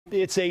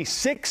It's a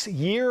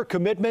 6-year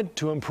commitment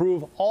to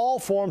improve all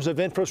forms of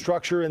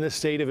infrastructure in the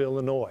state of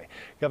Illinois.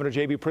 Governor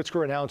J.B.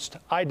 Pritzker announced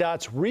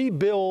IDOT's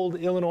Rebuild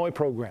Illinois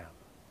program.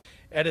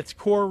 At its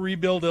core,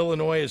 Rebuild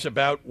Illinois is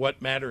about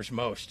what matters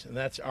most, and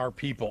that's our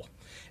people.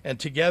 And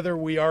together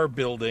we are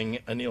building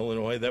an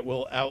Illinois that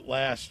will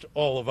outlast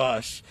all of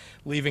us,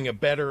 leaving a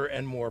better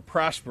and more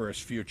prosperous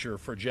future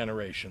for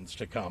generations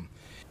to come.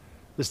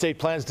 The state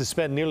plans to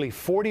spend nearly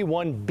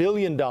 $41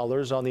 billion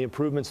on the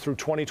improvements through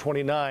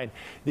 2029.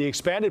 The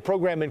expanded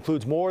program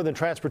includes more than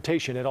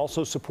transportation. It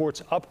also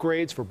supports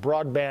upgrades for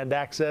broadband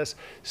access,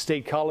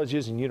 state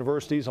colleges and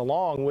universities,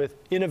 along with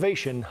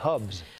innovation hubs.